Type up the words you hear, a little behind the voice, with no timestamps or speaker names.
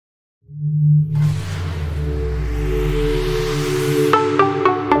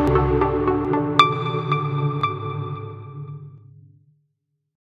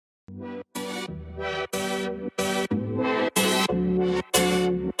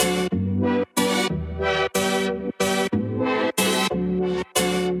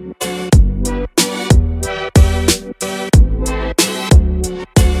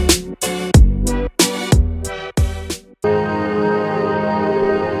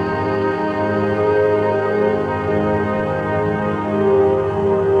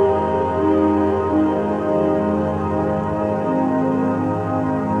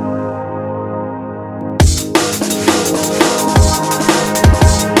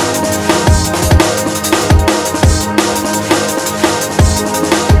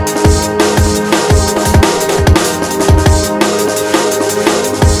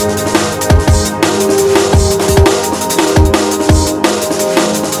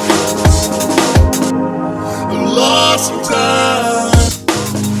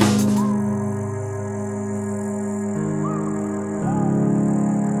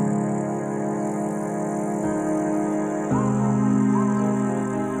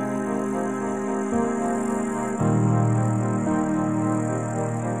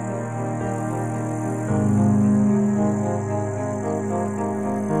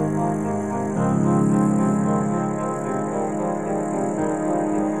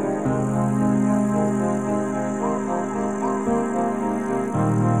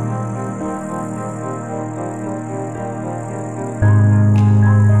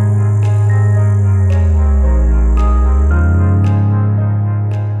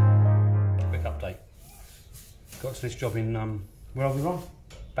Got to this job in, where are we from?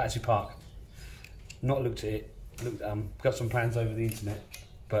 Battersea Park. Not looked at it, got some plans over the internet,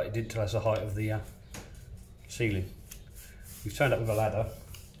 but it didn't tell us the height of the ceiling. We've turned up with a ladder,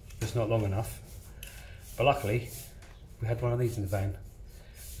 it's not long enough, but luckily we had one of these in the van.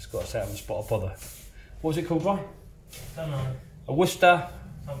 It's got us out on the spot of bother. What was it called, right? Don't know. A Worcester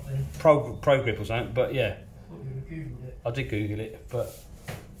something. Pro grip or something, but yeah. You Googled it. I did Google it, but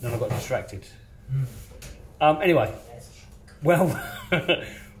then I got distracted. Anyway, well,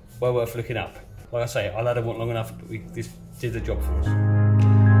 well worth looking up. Like I say, our ladder wasn't long enough, but this did the job for us.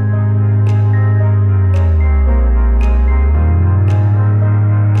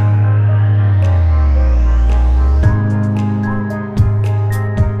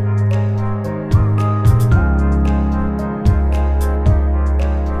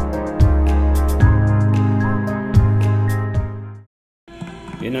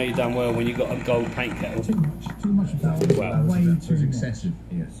 You know you've done well when you got a gold paint kettle. Too much of that. Well, way too excessive.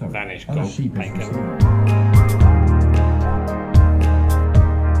 Vanished gold paint kettle.